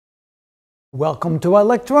Welcome to our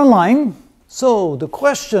lecture online. So the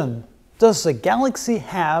question, does a galaxy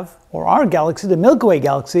have, or our galaxy, the Milky Way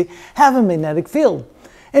Galaxy, have a magnetic field?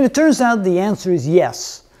 And it turns out the answer is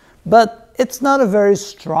yes, but it's not a very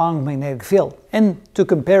strong magnetic field. And to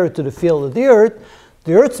compare it to the field of the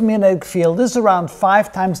Earth's magnetic field is around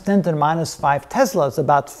 5 × 10⁻⁵ teslas,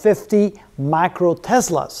 about 50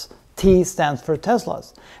 microteslas. T stands for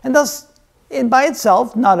teslas. And thus, by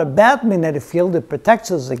itself, not a bad magnetic field. It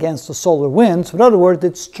protects us against the solar winds. In other words,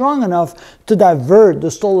 it's strong enough to divert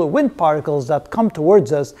the solar wind particles that come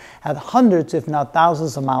towards us at hundreds, if not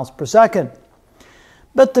thousands of miles per second.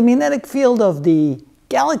 But the magnetic field of the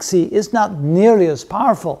galaxy is not nearly as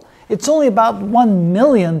powerful. It's only about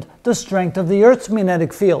 1/1,000,000th the strength of the Earth's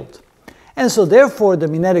magnetic field. And so therefore, the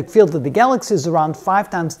magnetic field of the galaxy is around 5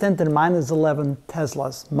 × 10⁻11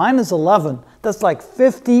 teslas. Minus 11, that's like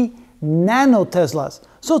 50 nanoteslas.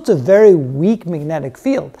 So it's a very weak magnetic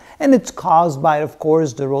field. And it's caused by, of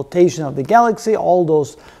course, the rotation of the galaxy. All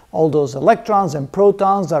those electrons and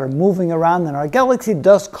protons that are moving around in our galaxy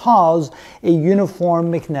does cause a uniform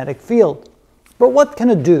magnetic field. But what can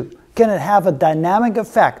it do? Can it have a dynamic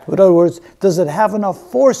effect? In other words, does it have enough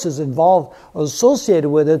forces involved or associated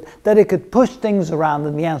with it that it could push things around?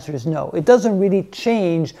 And the answer is no. It doesn't really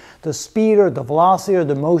change the speed or the velocity or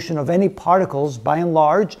the motion of any particles, by and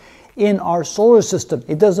large, in our solar system.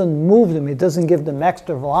 It doesn't move them. It doesn't give them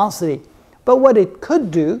extra velocity. But what it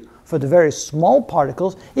could do for the very small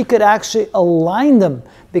particles, it could actually align them,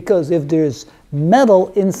 because if there's metal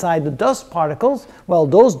inside the dust particles, well,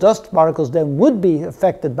 those dust particles then would be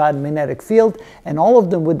affected by the magnetic field, and all of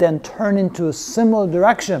them would then turn into a similar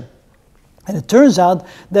direction. And it turns out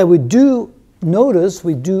that we do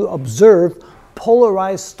observe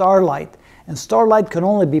polarized starlight. And starlight can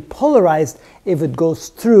only be polarized if it goes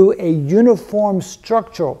through a uniform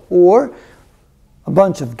structure, or a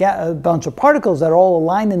bunch of particles that are all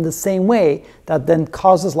aligned in the same way, that then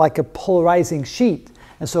causes like a polarizing sheet.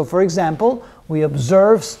 And so, for example, we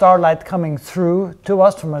observe starlight coming through to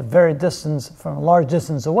us from a large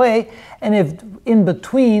distance away, and if in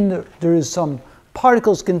between there is some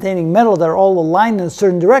particles containing metal that are all aligned in a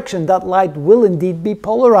certain direction, that light will indeed be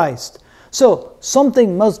polarized. So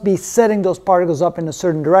something must be setting those particles up in a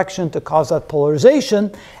certain direction to cause that polarization.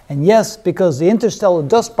 And yes, because the interstellar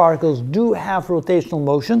dust particles do have rotational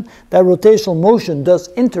motion, that rotational motion does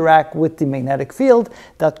interact with the magnetic field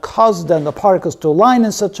that causes then the particles to align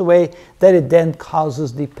in such a way that it then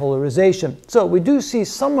causes the polarization. So we do see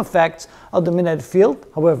some effects of the magnetic field.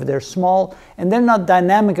 However, they're small, and they're not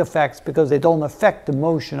dynamic effects because they don't affect the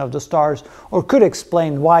motion of the stars, or could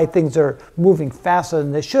explain why things are moving faster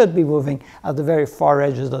than they should be moving at the very far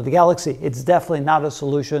edges of the galaxy. It's definitely not a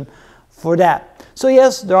solution for that. So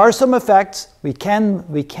yes, there are some effects. We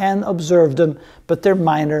can observe them, but they're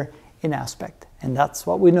minor in aspect. And that's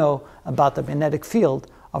what we know about the magnetic field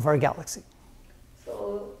of our galaxy.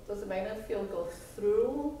 So does the magnetic field go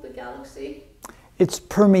through the galaxy? It's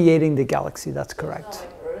permeating the galaxy, that's correct. It's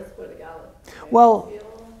not like Earth where the galaxy. Well,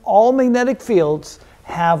 all magnetic fields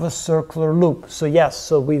have a circular loop. So yes,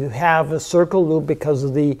 so we have a circular loop because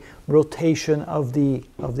of the rotation of the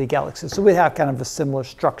galaxy. So we have kind of a similar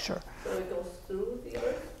structure. So it goes through the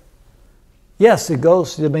Earth? Yes,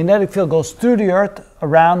 the magnetic field goes through the Earth,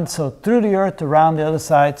 around the other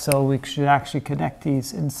side, so we should actually connect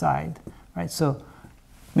these inside, right? So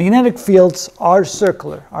magnetic fields are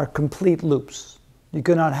circular, are complete loops. You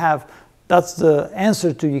cannot have, that's the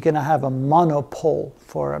answer to, you cannot have a monopole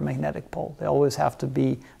for a magnetic pole. They always have to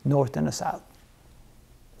be north and south.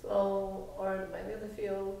 So are the magnetic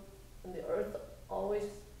field and the Earth always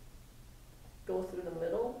go through the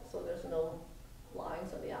middle? So there's no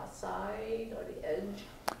lines on the outside or the edge?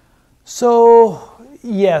 So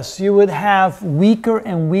yes, you would have weaker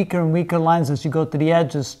and weaker lines as you go to the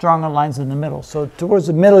edges, stronger lines in the middle. So towards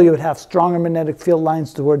the middle you would have stronger magnetic field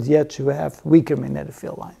lines, towards the edge you would have weaker magnetic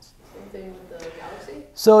field lines. Same thing with the galaxy?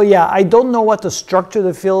 So yeah, I don't know what the structure of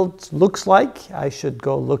the field looks like. I should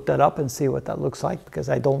go look that up and see what that looks like, because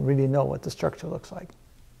I don't really know what the structure looks like.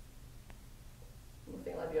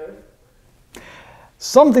 Something like the Earth?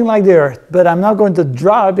 Something like the Earth, but I'm not going to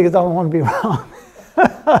draw it because I don't want to be wrong.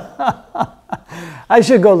 I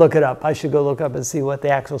should go look it up. I should go look up and see what the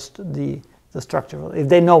actual the structure, if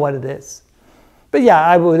they know what it is. But yeah,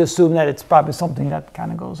 I would assume that it's probably something that kind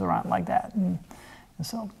of goes around like that. And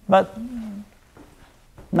so, but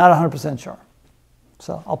not 100% sure.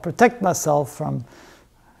 So I'll protect myself from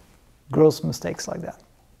gross mistakes like that.